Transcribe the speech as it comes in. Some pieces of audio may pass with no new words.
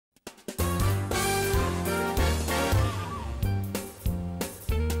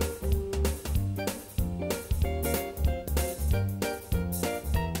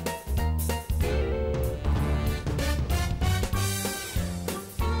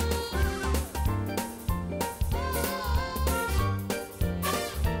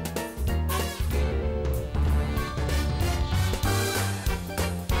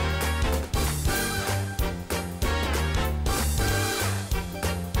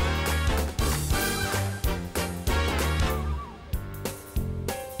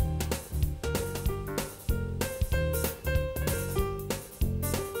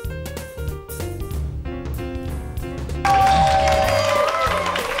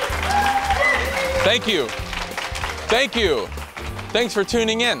Thank you. Thank you. Thanks for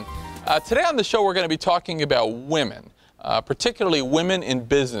tuning in. Today on the show, we're going to be talking about women, particularly women in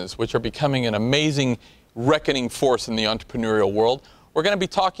business, which are becoming an amazing reckoning force in the entrepreneurial world. We're going to be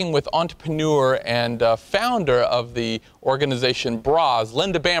talking with entrepreneur and founder of the organization Bras,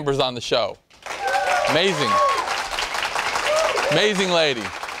 Linda Bamber's on the show. Amazing. Amazing lady.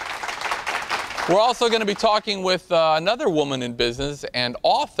 We're also going to be talking with another woman in business and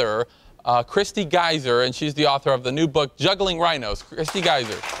author, Kristy Geiser, and she's the author of the new book, Juggling Rhinos. Kristy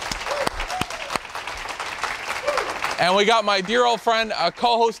Geiser. And we got my dear old friend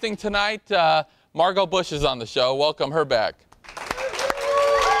co-hosting tonight, Margot Bush is on the show. Welcome her back.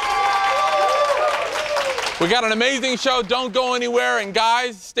 We got an amazing show. Don't go anywhere. And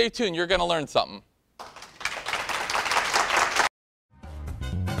guys, stay tuned. You're going to learn something.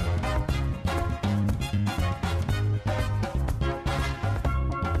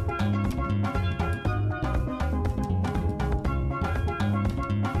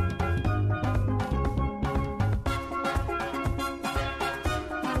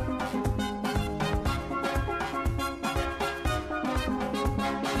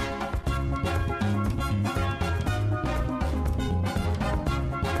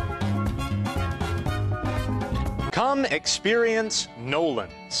 Come experience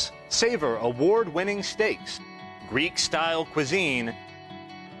Nolan's. Savor award-winning steaks, Greek-style cuisine,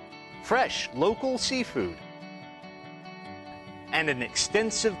 fresh local seafood, and an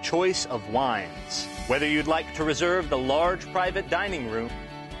extensive choice of wines. Whether you'd like to reserve the large private dining room,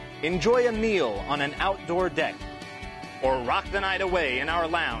 enjoy a meal on an outdoor deck, or rock the night away in our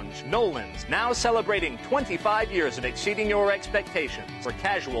lounge, Nolan's, now celebrating 25 years of exceeding your expectations for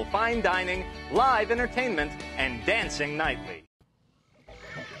casual fine dining, live entertainment, and dancing nightly.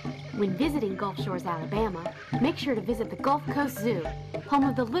 When visiting Gulf Shores, Alabama, make sure to visit the Gulf Coast Zoo, home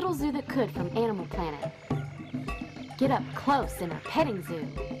of the little zoo that could from Animal Planet. Get up close in our petting zoo.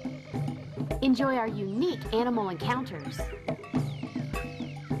 Enjoy our unique animal encounters.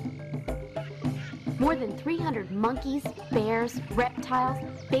 More than 300 monkeys, bears, reptiles,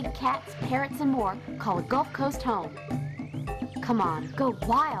 big cats, parrots, and more call a Gulf Coast home. Come on, go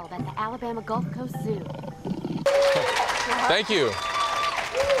wild at the Alabama Gulf Coast Zoo. Thank you.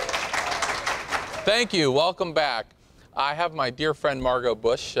 Thank you. Welcome back. I have my dear friend Margot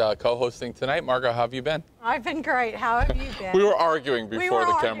Bush co-hosting tonight. Margot, how have you been? I've been great. How have you been? We were arguing before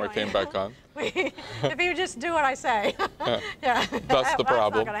the camera came back on. If you just do what I say. Yeah. That's the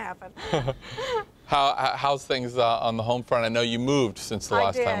problem. That's not going to happen. How's things on the home front? I know you moved since the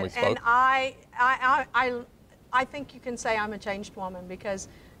last time we spoke. And I think you can say I'm a changed woman, because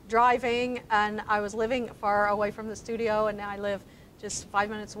driving, and I was living far away from the studio, and now I live just 5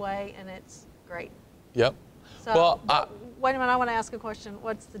 minutes away, and it's great. Yep. So, well, wait a minute, I want to ask a question.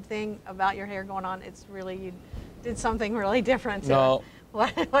 What's the thing about your hair going on? It's really, you did something really different to it.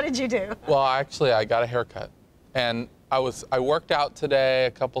 What did you do? Well, actually, I got a haircut, and I worked out today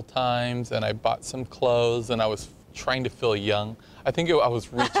a couple times, and I bought some clothes, and I was trying to feel young. I think I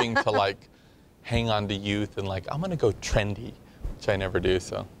was reaching to like hang on to youth and like, I'm going to go trendy, which I never do,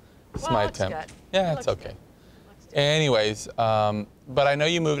 so it's my attempt. Good. Yeah, it's okay. Anyways, but I know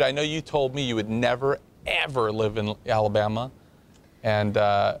you moved. I know you told me you would never, ever live in Alabama, and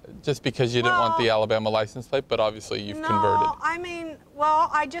just because you didn't want the Alabama license plate, but obviously you've converted. No, I mean, well,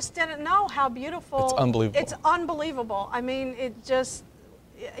 I just didn't know how beautiful. It's unbelievable. It's unbelievable. I mean, it just,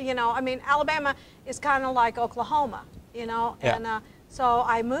 you know, I mean, Alabama is kind of like Oklahoma, you know, and so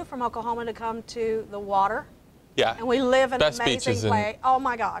I moved from Oklahoma to come to the water. Yeah. And we live in an amazing beaches place. Oh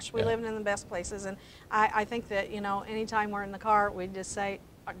my gosh, we live in the best places, and I think that, you know, anytime we're in the car, we just say,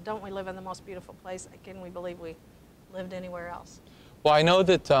 don't we live in the most beautiful place? Can we believe we lived anywhere else? Well, I know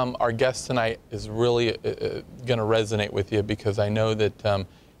that our guest tonight is really going to resonate with you, because I know that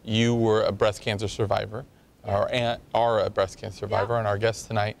you were a breast cancer survivor, or are a breast cancer survivor, and our guest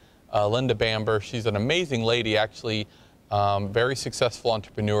tonight, Linda Bamber, she's an amazing lady, actually, very successful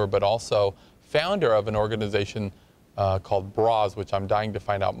entrepreneur, but also founder of an organization called Bras, which I'm dying to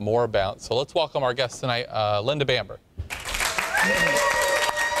find out more about. So let's welcome our guest tonight, Linda Bamber.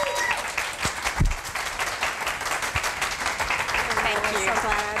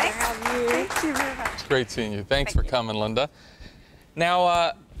 Thank you very much. It's great seeing you. Thanks for coming, Linda.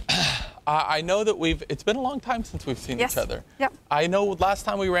 Now, I know that it's been a long time since we've seen each other. Yep. I know last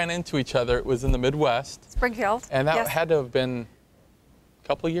time we ran into each other, it was in the Midwest. Springfield. And that had to have been a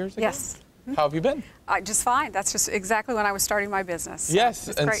couple of years ago? Yes. How have you been? Just fine. That's just exactly when I was starting my business. So yes,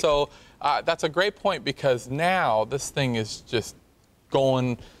 and great. So that's a great point, because now this thing is just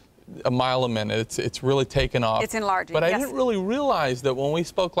going a mile a minute. It's really taken off. It's enlarging, But I yes. didn't really realize that when we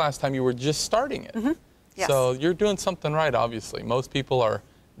spoke last time, you were just starting it. Yes. So you're doing something right, obviously. Most people are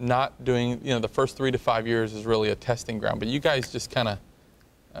not doing, the first 3 to 5 years is really a testing ground. But you guys just kind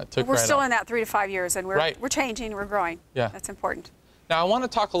of took We're right still off. in that 3 to 5 years, and we're changing, we're growing. Yeah. That's important. Now, I want to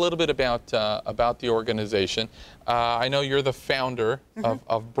talk a little bit about the organization. I know you're the founder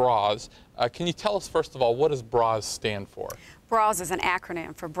of BRAS. Can you tell us, first of all, what does BRAS stand for? BRAS is an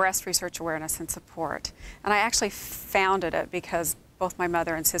acronym for Breast Research Awareness and Support. And I actually founded it because both my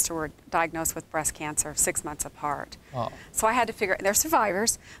mother and sister were diagnosed with breast cancer 6 months apart. Oh. So I had to figure, they're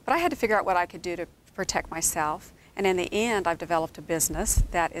survivors, but I had to figure out what I could do to protect myself. And in the end, I've developed a business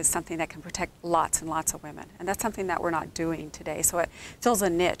that is something that can protect lots and lots of women. And that's something that we're not doing today. So it fills a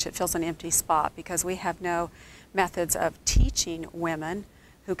niche, it fills an empty spot, because we have no methods of teaching women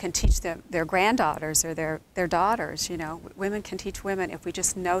who can teach their granddaughters or their daughters. Women can teach women if we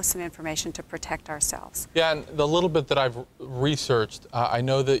just know some information to protect ourselves. Yeah, and the little bit that I've researched, I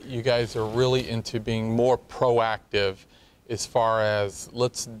know that you guys are really into being more proactive as far as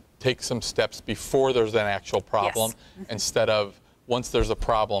let's take some steps before there's an actual problem, instead of once there's a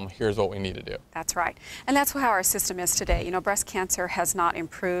problem, here's what we need to do. That's right. And that's how our system is today. Breast cancer has not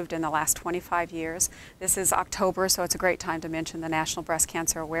improved in the last 25 years. This is October, so it's a great time to mention the National Breast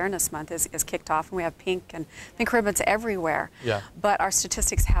Cancer Awareness Month is kicked off, and we have pink ribbons everywhere. Yeah. But our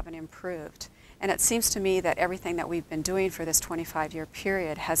statistics haven't improved. And it seems to me that everything that we've been doing for this 25-year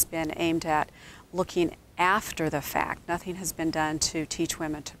period has been aimed at looking after the fact. Nothing has been done to teach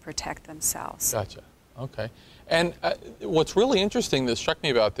women to protect themselves. Gotcha. Okay. And what's really interesting that struck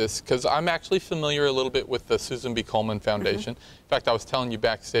me about this, because I'm actually familiar a little bit with the Susan B. Komen Foundation. In fact, I was telling you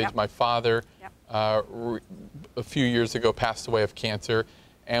backstage, my father a few years ago passed away of cancer.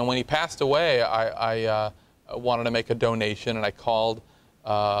 And when he passed away, I wanted to make a donation, and I called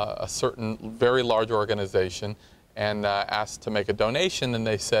a certain very large organization and asked to make a donation, and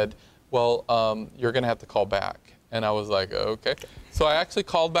they said, well, you're going to have to call back. And I was like, okay. So I actually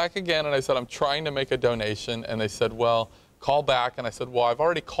called back again, and I said, I'm trying to make a donation. And they said, well, call back. And I said, well, I've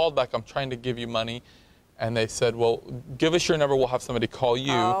already called back. I'm trying to give you money. And they said, well, give us your number. We'll have somebody call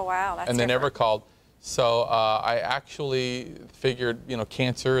you. Oh, wow. That's and they different. never called. So I actually figured,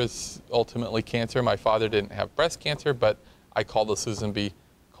 cancer is ultimately cancer. My father didn't have breast cancer, but I called the Susan B.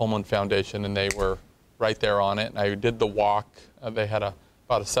 Komen Foundation, and they were right there on it. And I did the walk. They had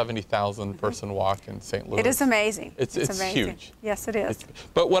about a 70,000 person walk in St. Louis. It is amazing. It's amazing. huge. Yes, it is.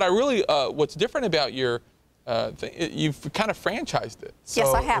 But what I really, what's different about your, you've kind of franchised it. So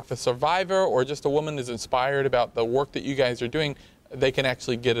Yes, I have. if a survivor or just a woman is inspired about the work that you guys are doing, they can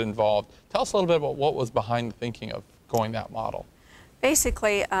actually get involved. Tell us a little bit about what was behind the thinking of going that model.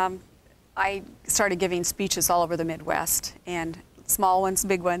 Basically, I started giving speeches all over the Midwest, and small ones,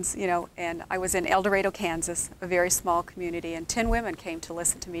 big ones, and I was in El Dorado, Kansas, a very small community, and 10 women came to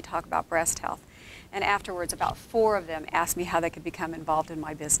listen to me talk about breast health. And afterwards, about 4 of them asked me how they could become involved in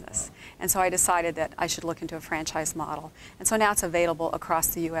my business. And so I decided that I should look into a franchise model. And so now it's available across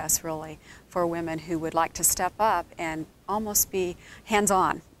the U.S., really, for women who would like to step up and almost be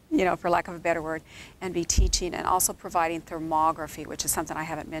hands-on, for lack of a better word, and be teaching and also providing thermography, which is something I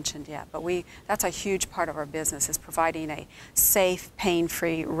haven't mentioned yet. But that's a huge part of our business, is providing a safe,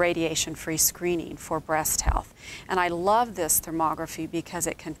 pain-free, radiation-free screening for breast health. And I love this thermography because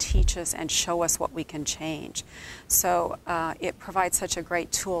it can teach us and show us what we can change. So it provides such a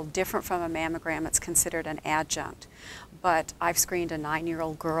great tool, different from a mammogram. It's considered an adjunct. But I've screened a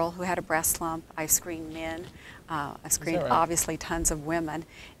 9-year-old girl who had a breast lump. I've screened men. I've screened, obviously, tons of women.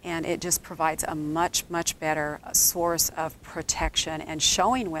 And it just provides a much, much better source of protection and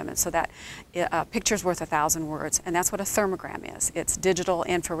showing women so that a picture's worth 1,000 words. And that's what a thermogram is. It's digital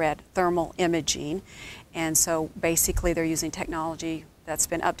infrared thermal imaging. And so basically they're using technology that's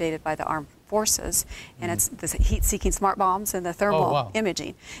been updated by the armed forces, and it's the heat-seeking smart bombs and the thermal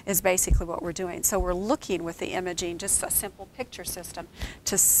imaging is basically what we're doing. So we're looking with the imaging, just a simple picture system,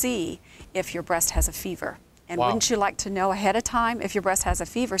 to see if your breast has a fever. And wouldn't you like to know ahead of time if your breast has a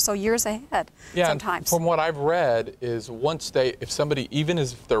fever, so years ahead sometimes? From what I've read is if somebody, even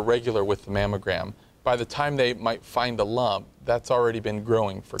if they're regular with the mammogram, by the time they might find a lump, that's already been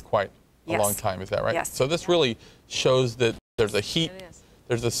growing for quite a long time. Is that right? Yes. So this really shows that there's a heat,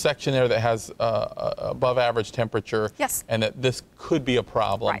 there's a section there that has above average temperature, and that this could be a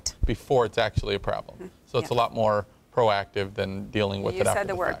problem before it's actually a problem. So it's a lot more proactive than dealing with it after the fact. You said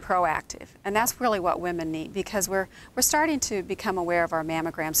the word proactive, and that's really what women need, because we're starting to become aware of our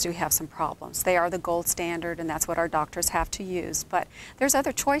mammograms do have some problems. They are the gold standard, and that's what our doctors have to use, but there's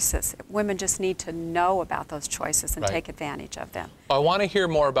other choices. Women just need to know about those choices and take advantage of them. I want to hear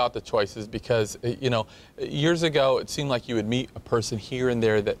more about the choices because, you know, years ago it seemed like you would meet a person here and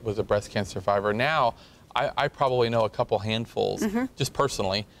there that was a breast cancer survivor. Now, I probably know a couple handfuls, just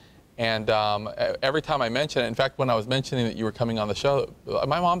personally. And every time I mention it, in fact, when I was mentioning that you were coming on the show,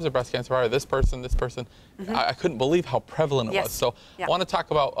 my mom's a breast cancer survivor, this person, I couldn't believe how prevalent it was. So I want to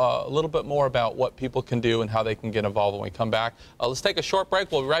talk about a little bit more about what people can do and how they can get involved when we come back. Let's take a short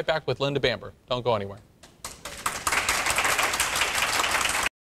break. We'll be right back with Linda Bamber. Don't go anywhere.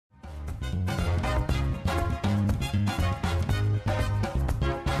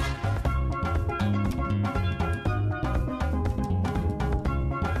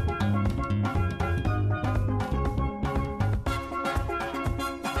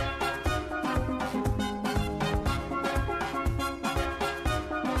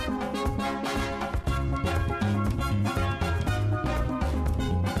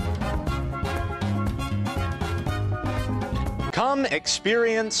 Come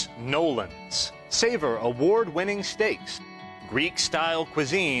experience Nolan's. Savor award-winning steaks, Greek-style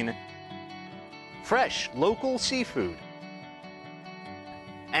cuisine, fresh local seafood,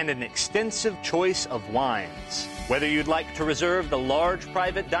 and an extensive choice of wines. Whether you'd like to reserve the large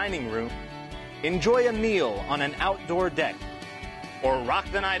private dining room, enjoy a meal on an outdoor deck, or rock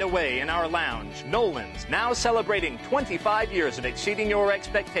the night away in our lounge, Nolan's, now celebrating 25 years of exceeding your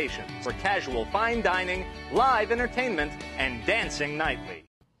expectations for casual fine dining, live entertainment, and dancing nightly.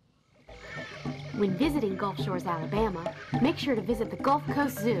 When visiting Gulf Shores, Alabama, make sure to visit the Gulf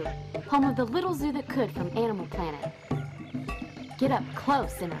Coast Zoo, home of the little zoo that could from Animal Planet. Get up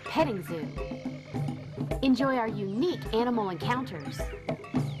close in our petting zoo. Enjoy our unique animal encounters.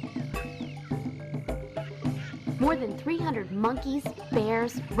 More than 300 monkeys,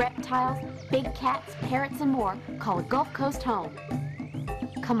 bears, reptiles, big cats, parrots, and more call a Gulf Coast home.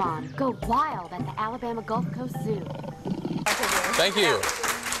 Come on, go wild at the Alabama Gulf Coast Zoo. Thank you.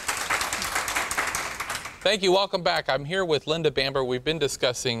 Thank you. Welcome back. I'm here with Linda Bamber. We've been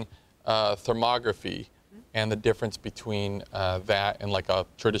discussing thermography and the difference between that and like a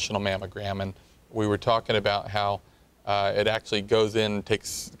traditional mammogram. And we were talking about how it actually goes in and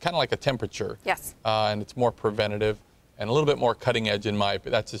takes kind of like a temperature. Yes. And it's more preventative and a little bit more cutting edge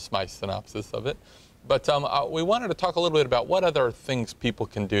that's just my synopsis of it. But we wanted to talk a little bit about what other things people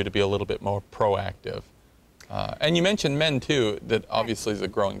can do to be a little bit more proactive. And you mentioned men too, that obviously is a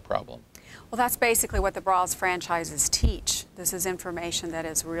growing problem. Well, that's basically what the bras franchises teach. This is information that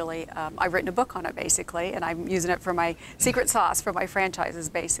is really, I've written a book on it basically, and I'm using it for my secret sauce for my franchises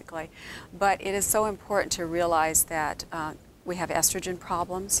basically. But it is so important to realize that we have estrogen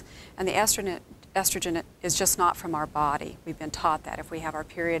problems, and the estrogen is just not from our body. We've been taught that if we have our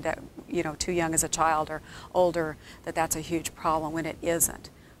period that, you know, too young as a child or older, that's a huge problem when it isn't.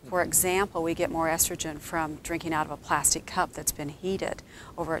 For example, we get more estrogen from drinking out of a plastic cup that's been heated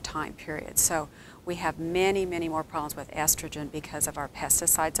over a time period. So we have many, many more problems with estrogen because of our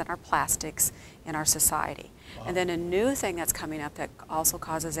pesticides and our plastics in our society. Wow. And then a new thing that's coming up that also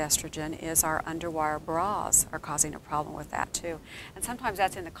causes estrogen is our underwire bras are causing a problem with that too. And sometimes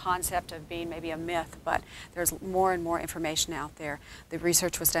that's in the concept of being maybe a myth, but there's more and more information out there. The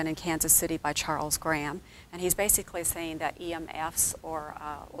research was done in Kansas City by Charles Graham, and he's basically saying that EMFs, or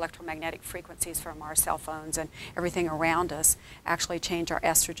electromagnetic frequencies from our cell phones and everything around us, actually change our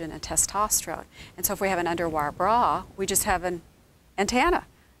estrogen and testosterone. And so if we have an underwire bra, we just have an antenna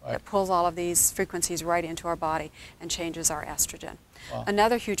that pulls all of these frequencies right into our body and changes our estrogen. Wow.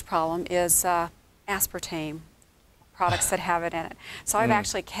 Another huge problem is aspartame, products that have it in it. So I've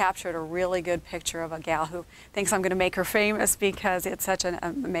actually captured a really good picture of a gal who thinks I'm going to make her famous because it's such an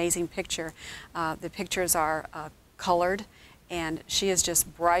amazing picture. The pictures are colored, and she is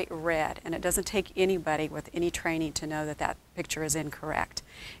just bright red, and it doesn't take anybody with any training to know that that picture is incorrect.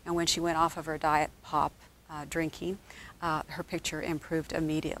 And when she went off of her diet pop drinking, her picture improved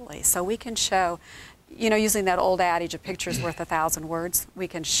immediately. So we can show, you know, using that old adage, a picture's worth 1,000 words, we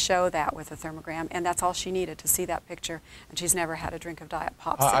can show that with a thermogram, and that's all she needed to see that picture, and she's never had a drink of Diet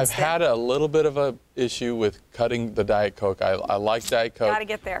Pop since I've had a little bit of an issue with cutting the Diet Coke. I like Diet Coke. Gotta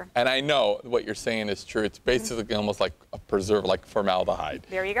get there. And I know what you're saying is true. It's basically almost like a preserve, like formaldehyde.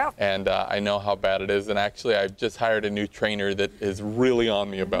 There you go. And I know how bad it is, and actually I've just hired a new trainer that is really on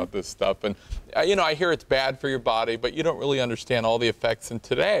me about this stuff. And you know, I hear it's bad for your body, but you don't really understand all the effects. And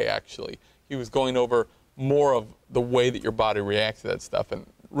today, actually, he was going over more of the way that your body reacts to that stuff. And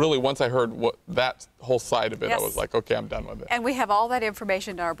really, once I heard that whole side of it, Yes. I was like, okay, I'm done with it. And we have all that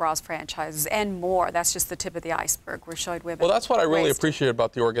information in our Bras franchises and more. That's just the tip of the iceberg. We're showing women. Well, that's what I really ways to- appreciate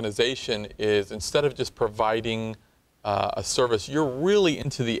about the organization is instead of just providing a service, you're really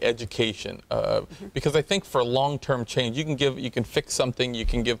into the education because I think for long-term change, you can fix something, you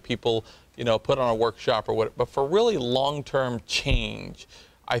can give people, put on a workshop or what, but for really long-term change,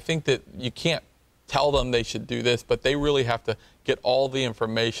 I think that you can't tell them they should do this, but they really have to get all the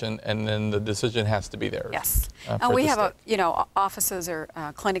information, and then the decision has to be theirs. Yes, and we have offices or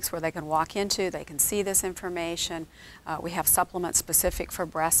clinics where they can walk into. They can see this information. We have supplements specific for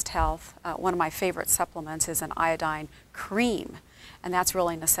breast health. One of my favorite supplements is an iodine cream, and that's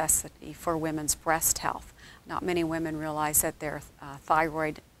really a necessity for women's breast health. Not many women realize that their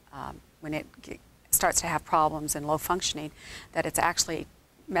thyroid, when it starts to have problems and low functioning, that it's actually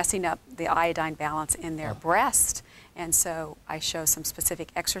messing up the iodine balance in their breast. And so I show some specific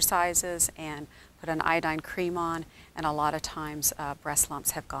exercises and put an iodine cream on, and a lot of times breast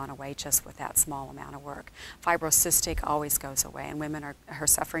lumps have gone away just with that small amount of work. Fibrocystic always goes away, and women are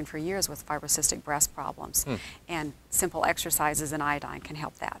suffering for years with fibrocystic breast problems. And simple exercises and iodine can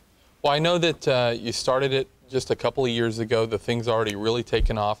help that. Well, I know that you started it just a couple of years ago. The thing's already really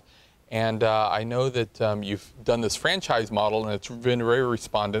taken off. And I know that you've done this franchise model, and it's been very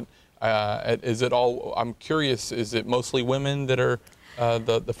respondent. Is it all, I'm curious, is it mostly women that are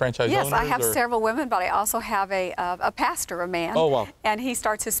the franchise owners? Yes, I have several women, but I also have a pastor, a man. Oh, wow. And he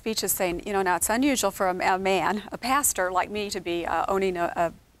starts his speeches saying, now it's unusual for a man, a pastor like me, to be owning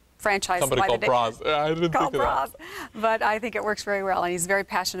a franchise. Somebody called Bras. I didn't think of that. But I think it works very well, and he's very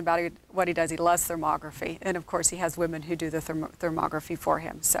passionate about what he does. He loves thermography, and of course he has women who do the thermography for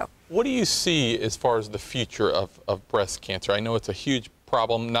him. So, what do you see as far as the future of breast cancer? I know it's a huge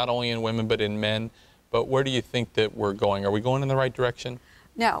problem, not only in women but in men, but where do you think that we're going? Are we going in the right direction?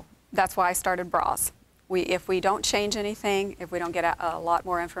 No, that's why I started Bras. If we don't change anything, if we don't get a lot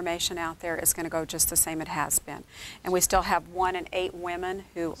more information out there, it's going to go just the same it has been. And we still have 1 in 8 women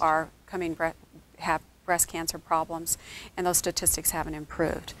who are have breast cancer problems, and those statistics haven't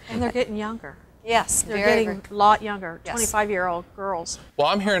improved. And they're getting younger. Yes, they're getting a lot younger, yes. 25-year-old girls. Well,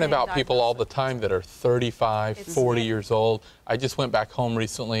 I'm hearing about people all the time that are 35, 40 years old. I just went back home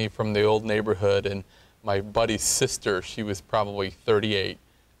recently from the old neighborhood, and my buddy's sister, she was probably 38.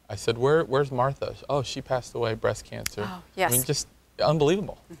 I said, where's Martha? Oh, she passed away, breast cancer. Oh, yes. I mean, just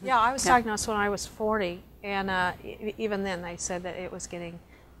unbelievable. Yeah, I was diagnosed when I was 40, and even then they said that it was getting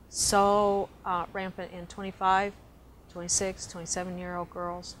so rampant in 25, 26, 27-year-old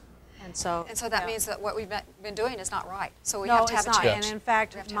girls. And so that means that what we've been doing is not right. So we no, have to have it's a not. change. And in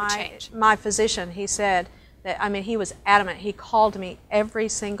fact, change. my physician, he said that, I mean, he was adamant. He called me every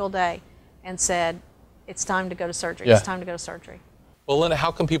single day and said, it's time to go to surgery. Yeah. It's time to go to surgery. Well, Linda, how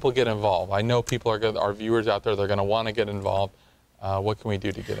can people get involved? I know people our viewers out there, they're going to want to get involved. What can we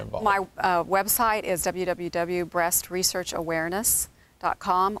do to get involved? My website is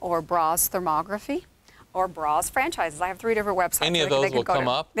www.breastresearchawareness.com or Bras Thermography or Bras Franchises. I have 3 different websites. Any of those will come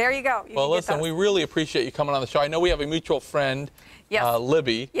up? There you go. Well, listen, we really appreciate you coming on the show. I know we have a mutual friend, Yes.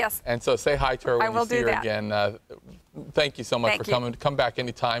 Libby. Yes. And so say hi to her when you see her again. Thank you so much for coming. Come back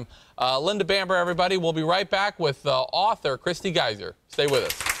anytime. Linda Bamber, everybody. We'll be right back with author Kristy Geiser. Stay with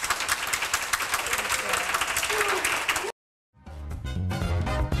us.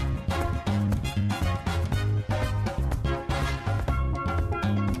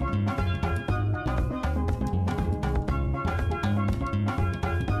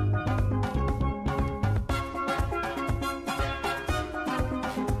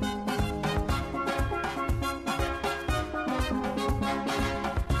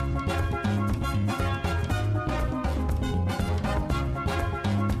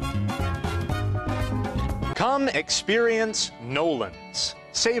 Come experience Nolan's.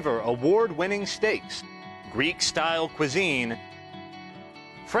 Savor award-winning steaks, Greek-style cuisine,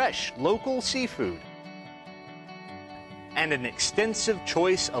 fresh local seafood, and an extensive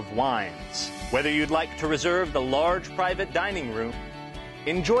choice of wines. Whether you'd like to reserve the large private dining room,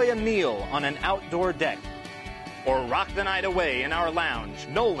 enjoy a meal on an outdoor deck, or rock the night away in our lounge,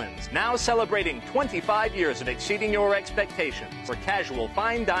 Nolan's now celebrating 25 years of exceeding your expectations for casual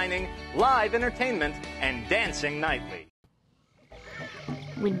fine dining, live entertainment, and dancing nightly.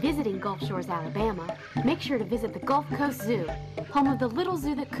 When visiting Gulf Shores, Alabama, make sure to visit the Gulf Coast Zoo, home of the little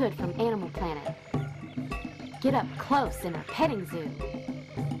zoo that could from Animal Planet. Get up close in our petting zoo.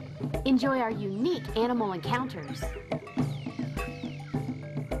 Enjoy our unique animal encounters.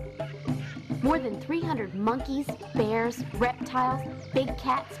 More than 300 monkeys, bears, reptiles, big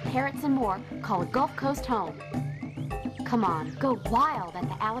cats, parrots, and more call Gulf Coast home. Come on, go wild at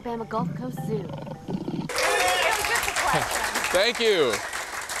the Alabama Gulf Coast Zoo. Thank you.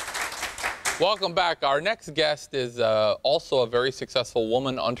 Welcome back. Our next guest is also a very successful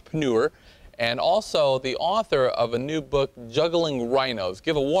woman entrepreneur and also the author of a new book, Juggling Rhinos.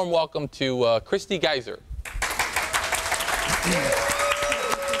 Give a warm welcome to Kristy Geiser.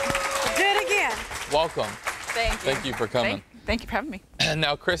 Do it again. Welcome. Thank you. Thank you for coming. Thank you for having me.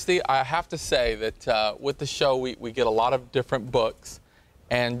 Now, Kristy, I have to say that with the show, we get a lot of different books.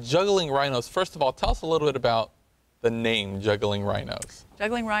 And Juggling Rhinos, first of all, tell us a little bit about the name Juggling Rhinos.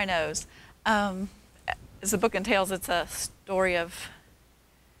 Juggling Rhinos. As the book entails, it's a story of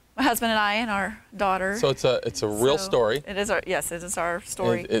my husband and I and our daughter. So it's a real story. It is yes, it is our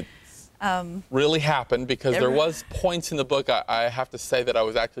story. It really happened because there was points in the book I have to say that I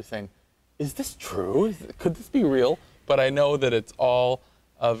was actually saying, is this true? Could this be real? But I know that it's all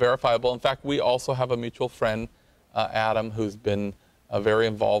verifiable. In fact, we also have a mutual friend, Adam, who's been very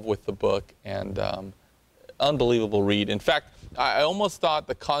involved with the book, and unbelievable read. In fact, I almost thought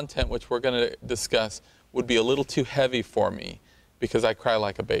the content, which we're going to discuss, would be a little too heavy for me because I cry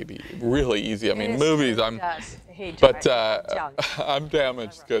like a baby. Really easy. I mean, movies, I'm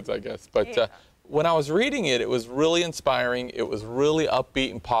damaged goods, I guess. But when I was reading it, it was really inspiring. It was really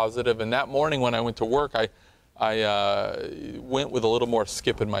upbeat and positive. And that morning when I went to work, I went with a little more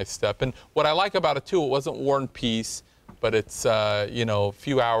skip in my step. And what I like about it, too, it wasn't War and Peace, but it's, you know, a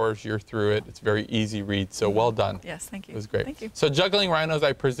few hours, you're through it. It's very easy read, so well done. Yes, thank you. It was great. Thank you. So Juggling Rhinos,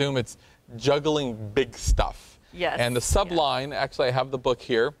 I presume it's juggling big stuff. Yes. And the subline, actually I have the book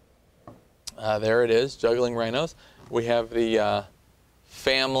here. There it is, Juggling Rhinos. We have the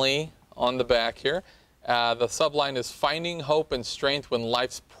family on the back here. The subline is Finding Hope and Strength When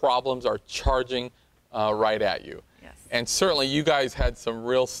Life's Problems Are Charging Right at You. Yes. And certainly you guys had some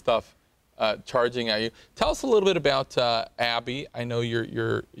real stuff charging at you. Tell us a little bit about Abby. I know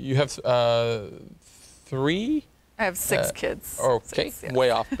you have 3? I have 6 kids. Okay, 6, yes. way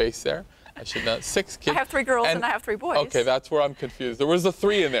off base there. I should know. 6 kids. I have 3 girls and I have 3 boys. Okay, that's where I'm confused. There was a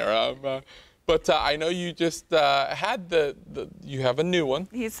 3 in there. But I know you just had you have a new one.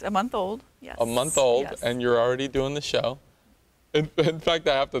 He's a month old. Yes. A month old, yes. and you're already doing the show. In fact,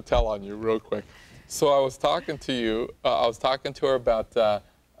 I have to tell on you real quick. So I was talking to you. I was talking to her about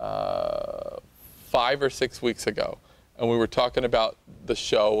 5 or 6 weeks ago, and we were talking about the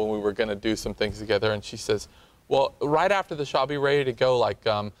show, and we were going to do some things together. And she says, "Well, right after the show, I'll be ready to go.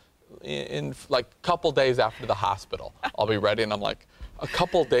 In like a couple days after the hospital, I'll be ready." And I'm like, "A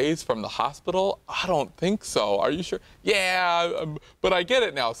couple days from the hospital? I don't think so. Are you sure?" "Yeah, but I get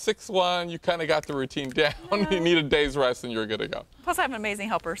it now. 6'1", you kind of got the routine down. Yeah. You need a day's rest and you're good to go." Plus I have an amazing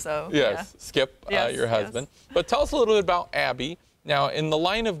helper, so. Yes, yeah. Skip, your husband. Yes. But tell us a little bit about Abby. Now, in the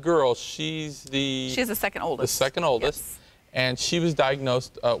line of girls, she's the second oldest. The second oldest. Yes. And she was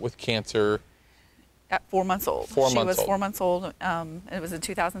diagnosed with cancer. At 4 months old. She was 4 months old. It was in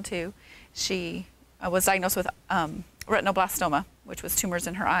 2002. She was diagnosed with retinoblastoma, which was tumors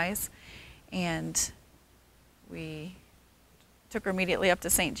in her eyes. And we took her immediately up to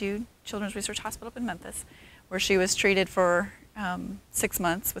St. Jude Children's Research Hospital up in Memphis, where she was treated for 6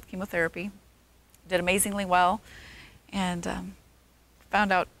 months with chemotherapy. Did amazingly well. And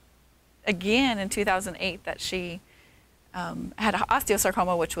found out again in 2008 that she had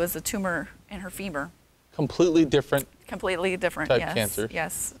osteosarcoma, which was a tumor in her femur. Completely different. Completely different. Type yes. cancer.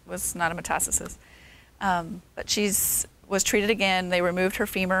 Yes, was not a metastasis. But was treated again. They removed her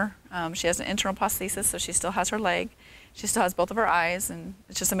femur. She has an internal prosthesis, so she still has her leg. She still has both of her eyes, and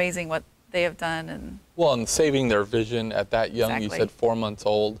it's just amazing what they have done. And well, and saving their vision at that young. Exactly. You said 4 months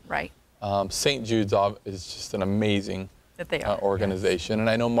old. Right. St. Jude's is just an amazing organization. Yes. And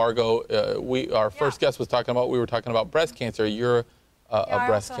I know Margot, our first guest we were talking about breast cancer. You're a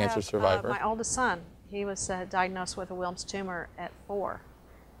breast cancer survivor. My oldest son, he was diagnosed with a Wilms tumor at 4.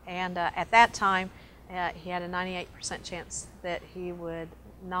 And at that time, he had a 98% chance that he would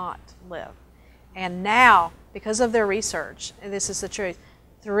not live. And now, because of their research, and this is the truth,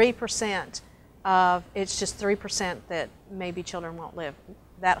 3% it's just 3% that maybe children won't live.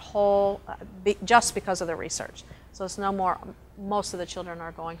 That whole, just because of the research. So it's no more, most of the children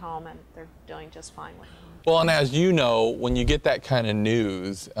are going home and they're doing just fine with it. Well, and as you know, when you get that kind of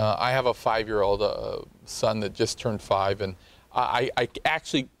news, I have a 5-year-old son that just turned 5, and I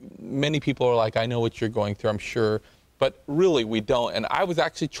actually, many people are like, I know what you're going through, I'm sure, but really we don't. And I was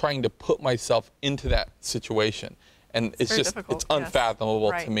actually trying to put myself into that situation. And it's just, difficult. It's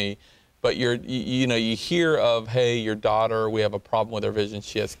unfathomable to me. But you hear of, hey, your daughter, we have a problem with her vision,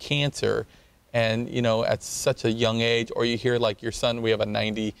 she has cancer, and at such a young age, or you hear like your son, we have a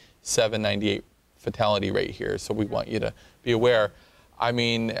 97, 98 fatality rate here, so we want you to be aware. I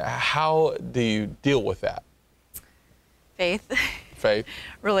mean, how do you deal with that? Faith. Faith.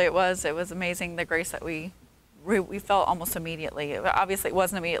 Really, it was amazing, the grace that we felt almost immediately. Obviously, it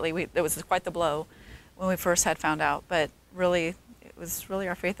wasn't immediately. It was quite the blow when we first had found out, but really, it was really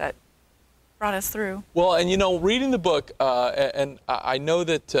our faith that brought us through. Well, and you know, reading the book, and I know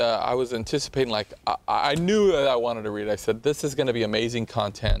that I was anticipating, like, I knew that I wanted to read it. I said, this is going to be amazing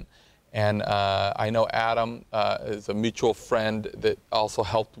content. And I know Adam is a mutual friend that also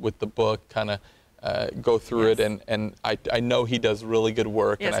helped with the book, kind of go through it, and I know he does really good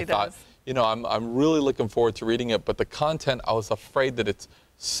work. Yes, and I thought, you know, I'm really looking forward to reading it, but the content, I was afraid that it's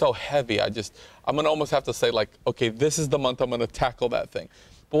so heavy. I'm going to almost have to say, like, okay, this is the month I'm going to tackle that thing.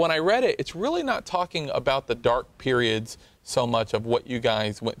 But when I read it, it's really not talking about the dark periods so much of what you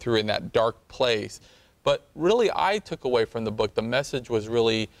guys went through in that dark place. But really, I took away from the book, the message was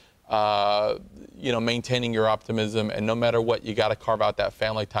really, you know, maintaining your optimism, and no matter what, you got to carve out that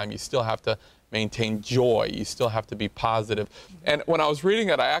family time. You still have to maintain joy. You still have to be positive. And when I was reading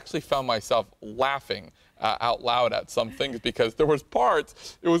it, I actually found myself laughing out loud at some things, because there was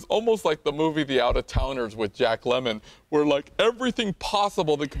parts, it was almost like the movie The Out-of-Towners with Jack Lemmon, where like everything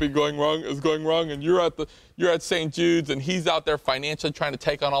possible that could be going wrong is going wrong, and you're at St. Jude's, and he's out there financially trying to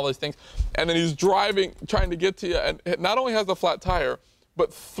take on all those things, and then he's driving, trying to get to you, and not only has a flat tire,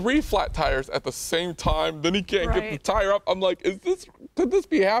 but 3 flat tires at the same time. Then he can't get the tire up. I'm like, could this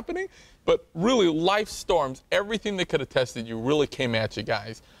be happening? But really, life storms, everything that could have tested you really came at you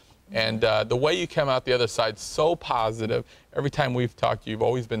guys. And the way you came out the other side, so positive. Every time we've talked, you've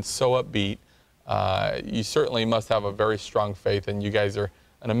always been so upbeat. You certainly must have a very strong faith, and you guys are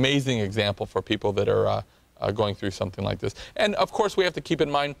an amazing example for people that are going through something like this. And of course, we have to keep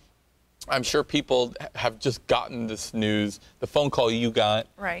in mind, I'm sure people have just gotten this news, the phone call you got.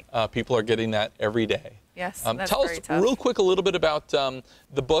 Right. People are getting that every day. Yes, that's tell us tough. Real quick a little bit about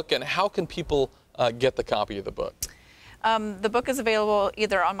the book, and how can people get the copy of the book? The book is available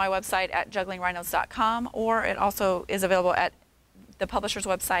either on my website at jugglingrhinos.com, or it also is available at the publisher's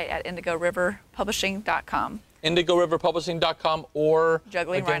website at indigoriverpublishing.com. indigoriverpublishing.com or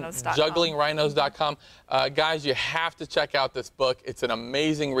jugglingrhinos.com. jugglingrhinos.com. Guys, you have to check out this book. It's an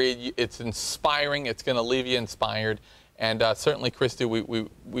amazing read. It's inspiring. It's going to leave you inspired. And certainly, Kristy,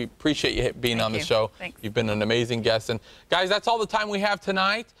 we appreciate you being on the show. Thanks. You've been an amazing guest. And guys, that's all the time we have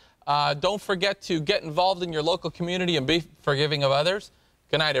tonight. Don't forget to get involved in your local community and be forgiving of others.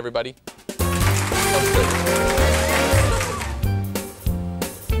 Good night, everybody.